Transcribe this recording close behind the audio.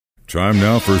Time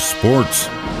now for sports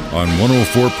on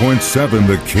 104.7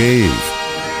 The Cave.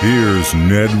 Here's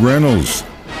Ned Reynolds.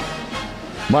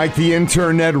 Mike, the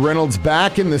intern Ned Reynolds,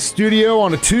 back in the studio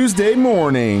on a Tuesday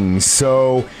morning.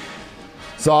 So,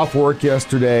 it's off work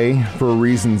yesterday for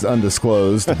reasons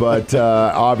undisclosed, but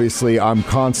obviously I'm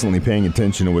constantly paying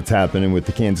attention to what's happening with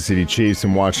the Kansas City Chiefs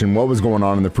and watching what was going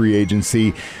on in the free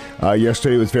agency.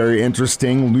 Yesterday was very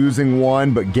interesting, losing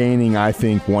one, but gaining, I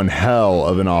think, one hell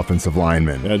of an offensive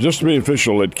lineman. Yeah, just to be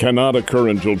official, it cannot occur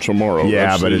until tomorrow. Yeah,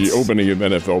 that's but the it's opening of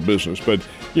NFL business. But,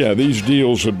 yeah, these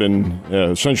deals have been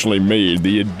essentially made.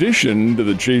 The addition to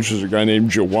the Chiefs is a guy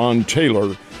named Jawan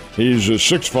Taylor. He's a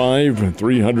 6'5",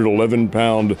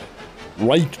 311-pound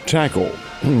right tackle.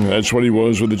 That's what he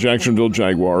was with the Jacksonville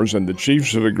Jaguars, and the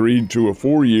Chiefs have agreed to a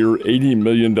 4-year, $80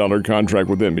 million contract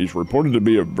with him. He's reported to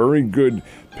be a very good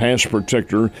pass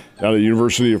protector out of the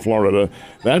University of Florida.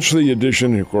 That's the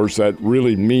addition. Of course, that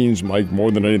really means, Mike, more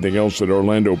than anything else, that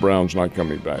Orlando Brown's not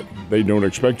coming back. They don't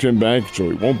expect him back, so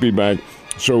he won't be back.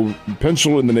 So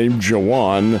pencil in the name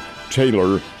Jawan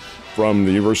Taylor from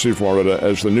the University of Florida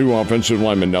as the new offensive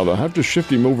lineman. Now, they'll have to shift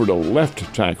him over to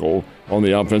left tackle on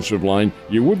the offensive line.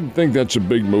 You wouldn't think that's a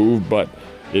big move, but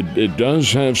it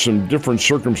does have some different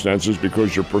circumstances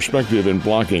because your perspective in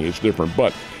blocking is different,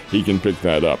 but he can pick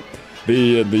that up.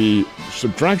 The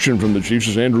subtraction from the Chiefs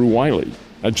is Andrew Wiley.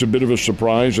 That's a bit of a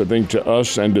surprise, I think, to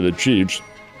us and to the Chiefs.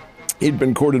 He'd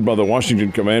been courted by the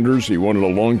Washington Commanders. He wanted a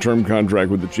long-term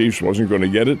contract with the Chiefs, wasn't going to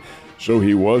get it, so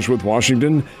he was with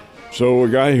Washington. So a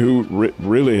guy who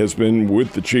really has been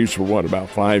with the Chiefs for, about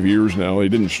 5 years now. He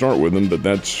didn't start with them, but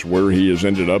that's where he has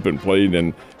ended up and played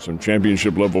in some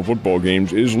championship-level football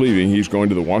games, is leaving. He's going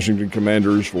to the Washington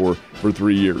Commanders for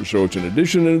 3 years. So it's an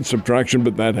addition and subtraction,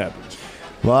 but that happens.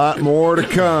 A lot more to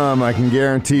come. I can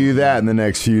guarantee you that in the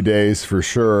next few days for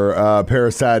sure. Pair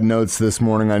of sad notes this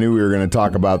morning. I knew we were going to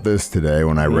talk about this today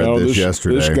when I read this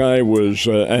yesterday. This guy was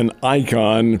an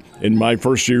icon in my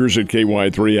first years at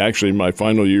KY3, actually my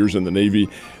final years in the Navy.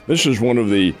 This is one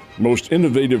of the most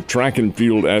innovative track and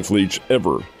field athletes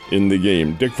ever in the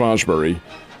game. Dick Fosbury.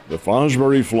 The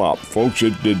Fosbury flop. Folks,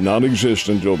 it did not exist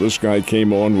until this guy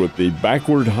came on with the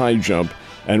backward high jump.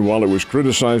 And while it was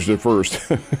criticized at first,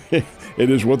 it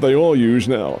is what they all use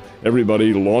now.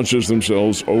 Everybody launches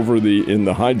themselves in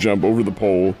the high jump over the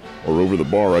pole, or over the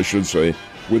bar, I should say,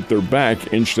 with their back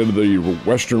instead of the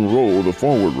western roll, the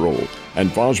forward roll.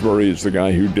 And Fosbury is the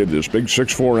guy who did this. Big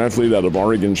 6'4" athlete out of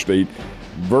Oregon State.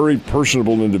 Very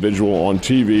personable individual on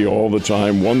TV all the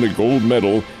time. Won the gold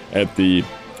medal at the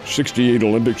 68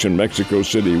 Olympics in Mexico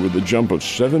City with a jump of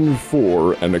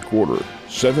 7'4" and a quarter.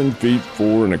 7 feet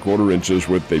 4 1/4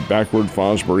 with the backward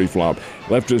Fosbury flop.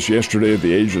 Left us yesterday at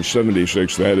the age of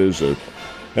 76.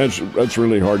 That's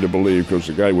really hard to believe because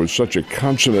the guy was such a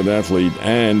consummate athlete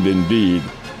and indeed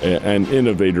an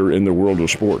innovator in the world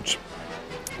of sports.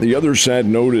 The other sad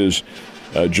note is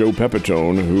Joe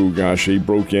Pepitone, who, he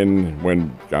broke in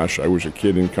when, I was a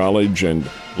kid in college and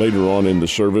later on in the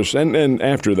service, and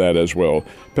after that as well.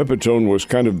 Pepitone was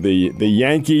kind of the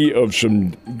Yankee of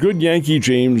some good Yankee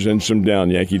teams and some down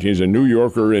Yankee teams, a New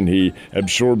Yorker, and he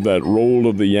absorbed that role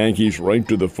of the Yankees right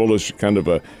to the fullest, kind of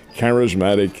a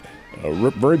charismatic,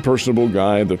 very personable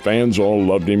guy. The fans all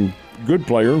loved him. Good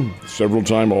player,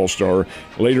 several-time All-Star.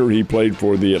 Later he played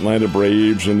for the Atlanta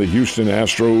Braves and the Houston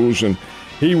Astros, and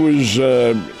he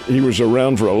was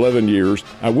around for 11 years.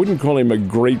 I wouldn't call him a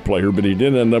great player, but he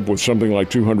did end up with something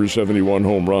like 271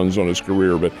 home runs on his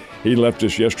career. But he left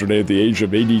us yesterday at the age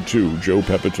of 82, Joe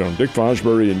Pepitone. Dick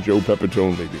Fosbury and Joe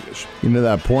Pepitone leaving us.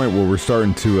 That point where we're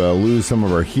starting to lose some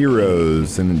of our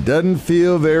heroes, and it doesn't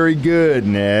feel very good,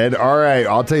 Ned. All right,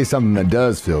 I'll tell you something that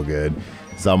does feel good.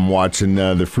 So I'm watching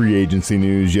the free agency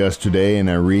news yesterday, and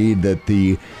I read that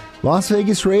the Las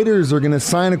Vegas Raiders are going to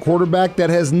sign a quarterback that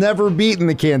has never beaten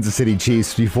the Kansas City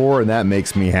Chiefs before, and that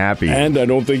makes me happy. And I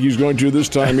don't think he's going to this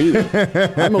time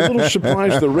either. I'm a little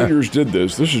surprised the Raiders did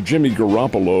this. This is Jimmy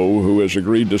Garoppolo, who has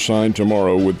agreed to sign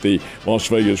tomorrow with the Las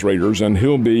Vegas Raiders, and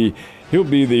he'll be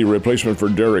the replacement for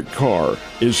Derek Carr.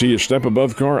 Is he a step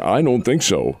above Carr? I don't think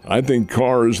so. I think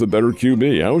Carr is the better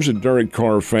QB. I was a Derek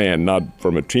Carr fan, not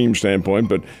from a team standpoint,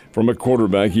 but from a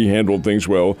quarterback. He handled things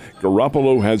well.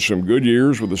 Garoppolo had some good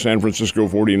years with the San Francisco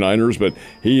 49ers, but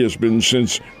he has been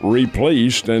since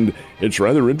replaced, and it's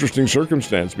rather interesting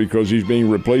circumstance because he's being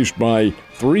replaced by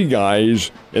 3 guys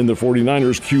in the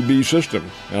 49ers QB system.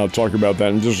 And I'll talk about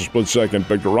that in just a split second.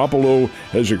 But Garoppolo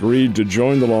has agreed to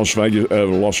join the Las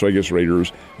Vegas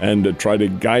Raiders and to try to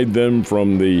guide them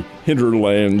from the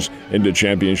hinterlands into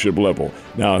championship level.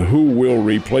 Now, who will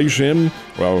replace him?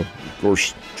 Well, of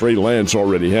course, Trey Lance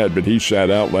already had, but he sat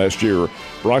out last year.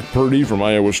 Brock Purdy from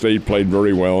Iowa State played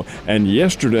very well. And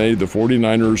yesterday, the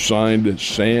 49ers signed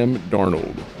Sam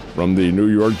Darnold from the New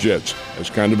York Jets as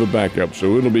kind of a backup.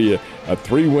 So it'll be a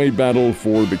 3-way battle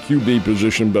for the QB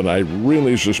position, but I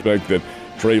really suspect that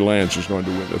Trey Lance is going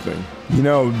to win the thing. You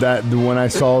know, that when I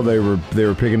saw they were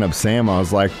picking up Sam, I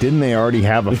was like, didn't they already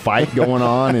have a fight going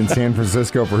on in San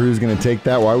Francisco for who's going to take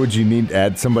that? Why would you need to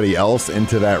add somebody else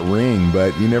into that ring?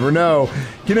 But you never know.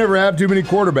 You never have too many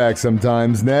quarterbacks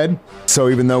sometimes, Ned. So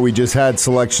even though we just had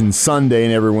Selection Sunday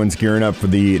and everyone's gearing up for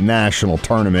the national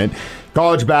tournament,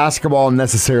 college basketball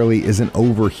necessarily isn't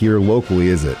over here locally,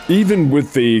 is it? Even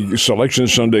with the Selection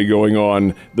Sunday going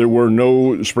on, there were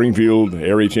no Springfield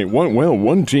area team.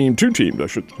 Two teams, I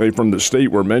should say, from the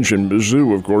state were mentioned.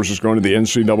 Mizzou, of course, is going to the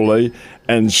NCAA,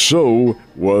 and so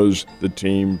was the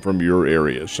team from your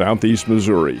area, Southeast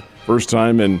Missouri. First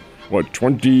time in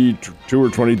 22 or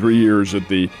 23 years at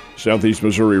the Southeast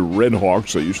Missouri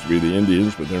Redhawks. They used to be the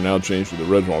Indians, but they're now changed to the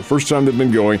Redhawks. First time they've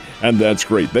been going, and that's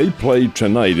great. They play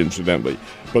tonight, incidentally.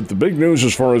 But the big news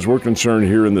as far as we're concerned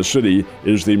here in the city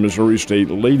is the Missouri State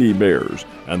Lady Bears,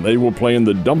 and they will play in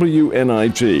the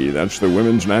WNIT. That's the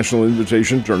Women's National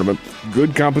Invitation Tournament.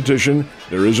 Good competition.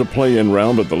 There is a play-in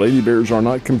round, but the Lady Bears are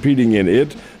not competing in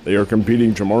it. They are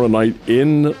competing tomorrow night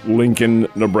in Lincoln,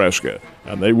 Nebraska.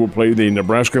 And they will play the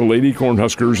Nebraska Lady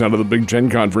Cornhuskers out of the Big Ten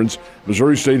Conference.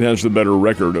 Missouri State has the better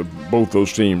record of both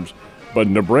those teams. But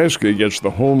Nebraska gets the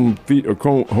home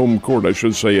court,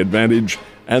 advantage,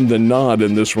 and the nod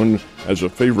in this one as a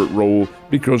favorite role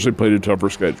because they played a tougher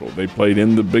schedule. They played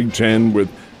in the Big Ten with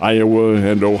Iowa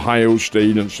and Ohio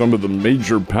State and some of the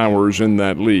major powers in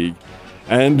that league.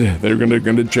 And they're going to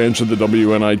get a chance at the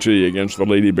WNIT against the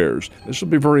Lady Bears. This will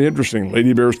be very interesting.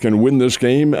 Lady Bears can win this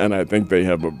game, and I think they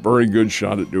have a very good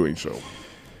shot at doing so.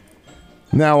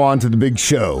 Now on to the big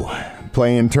show.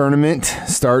 Play-in tournament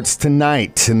starts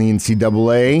tonight in the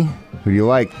NCAA. Who do you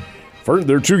like? First,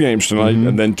 there are 2 games tonight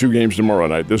and then 2 games tomorrow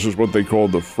night. This is what they call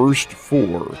the first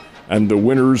 4. And the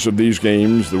winners of these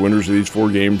games, the winners of these 4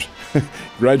 games,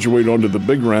 graduate onto the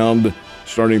big round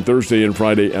starting Thursday and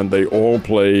Friday, and they all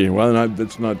play. Well,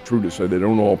 that's not true to say they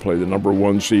don't all play the number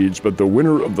 1 seeds, but the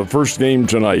winner of the first game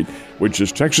tonight, which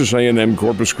is Texas A&M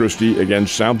Corpus Christi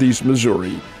against Southeast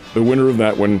Missouri, the winner of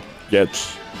that one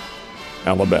gets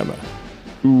Alabama.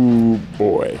 Ooh,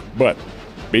 boy. But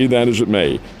be that as it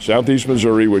may, Southeast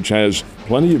Missouri, which has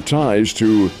plenty of ties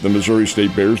to the Missouri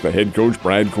State Bears, the head coach,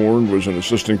 Brad Korn, was an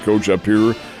assistant coach up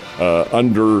here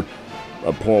under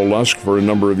Paul Lusk for a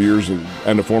number of years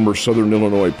and a former Southern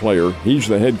Illinois player. He's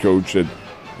the head coach at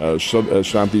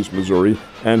Southeast Missouri,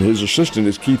 and his assistant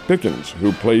is Keith Pickens,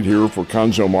 who played here for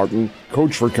Conzo Martin,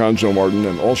 coached for Conzo Martin,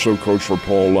 and also coached for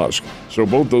Paul Lusk. So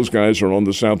both those guys are on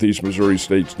the Southeast Missouri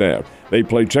State staff. They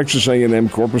play Texas A&M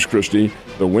Corpus Christi.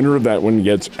 The winner of that one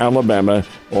gets Alabama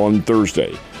on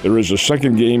Thursday. There is a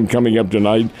second game coming up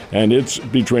tonight, and it's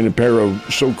between a pair of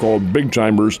so-called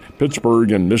big-timers,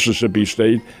 Pittsburgh and Mississippi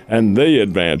State, and they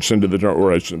advance into the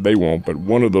tournament. Or they won't, but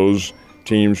one of those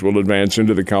teams will advance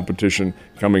into the competition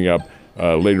coming up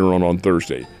later on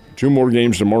Thursday. 2 more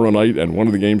games tomorrow night, and one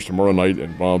of the games tomorrow night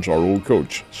involves our old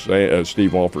coach,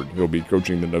 Steve Alford. He'll be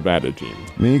coaching the Nevada team.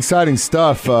 I mean, exciting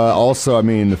stuff. Also,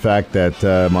 the fact that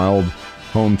my old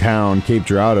hometown, Cape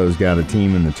Girado's got a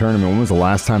team in the tournament. When was the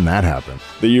last time that happened?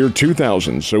 The year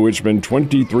 2000, so it's been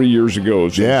 23 years ago.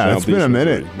 Yeah, it's been a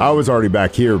minute. I was already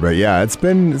back here, but yeah, it's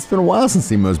been a while since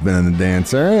Nemo's been in the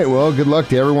dance. All right, well, good luck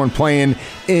to everyone playing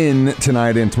in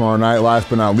tonight and tomorrow night. Last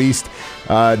but not least,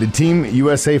 did Team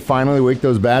USA finally wake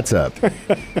those bats up?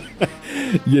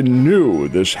 You knew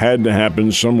this had to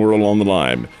happen somewhere along the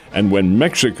line. And when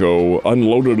Mexico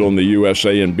unloaded on the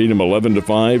USA and beat them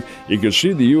 11-5, you could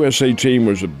see the USA team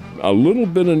was a little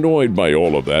bit annoyed by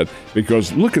all of that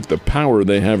because look at the power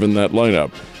they have in that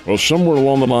lineup. Well, somewhere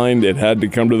along the line, it had to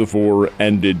come to the fore,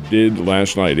 and it did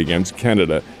last night against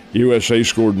Canada. USA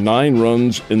scored 9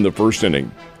 runs in the first inning.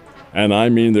 And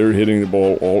they're hitting the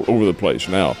ball all over the place.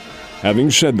 Now, having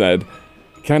said that,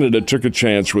 Canada took a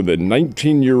chance with a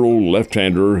 19-year-old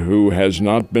left-hander who has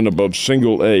not been above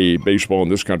single-A baseball in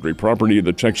this country, property of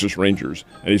the Texas Rangers.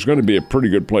 And he's going to be a pretty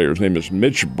good player. His name is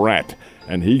Mitch Bratt.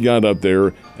 And he got up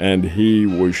there, and he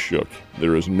was shook.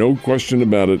 There is no question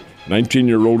about it.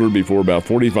 19-year-older before about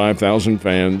 45,000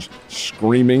 fans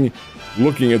screaming.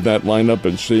 looking at that lineup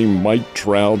and seeing Mike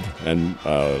Trout and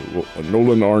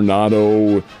Nolan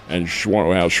Arenado and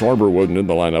Schwarber wasn't in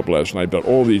the lineup last night, but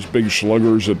all these big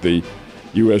sluggers that the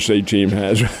USA team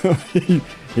has, he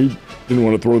didn't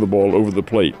want to throw the ball over the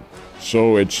plate.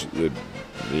 So it's the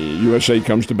USA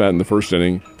comes to bat in the first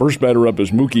inning. First batter up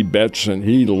is Mookie Betts, and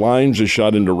he lines a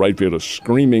shot into right field, a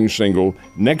screaming single.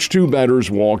 Next two batters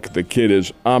walk. The kid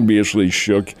is obviously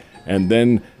shook, and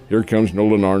then here comes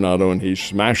Nolan Arenado, and he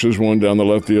smashes one down the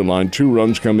left field line. 2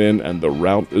 runs come in, and the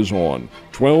rout is on.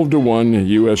 12-1,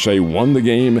 USA won the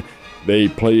game. They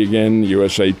play again,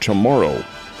 USA tomorrow,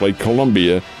 play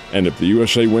Colombia, and if the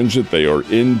USA wins it, they are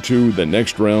into the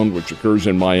next round, which occurs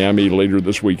in Miami later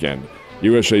this weekend.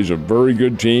 USA's a very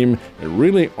good team. They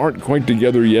really aren't quite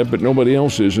together yet, but nobody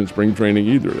else is in spring training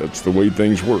either. That's the way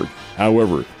things work.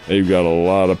 However, they've got a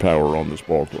lot of power on this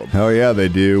ball club. Hell yeah, they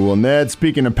do. Well, Ned,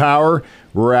 speaking of power,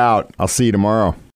 we're out. I'll see you tomorrow.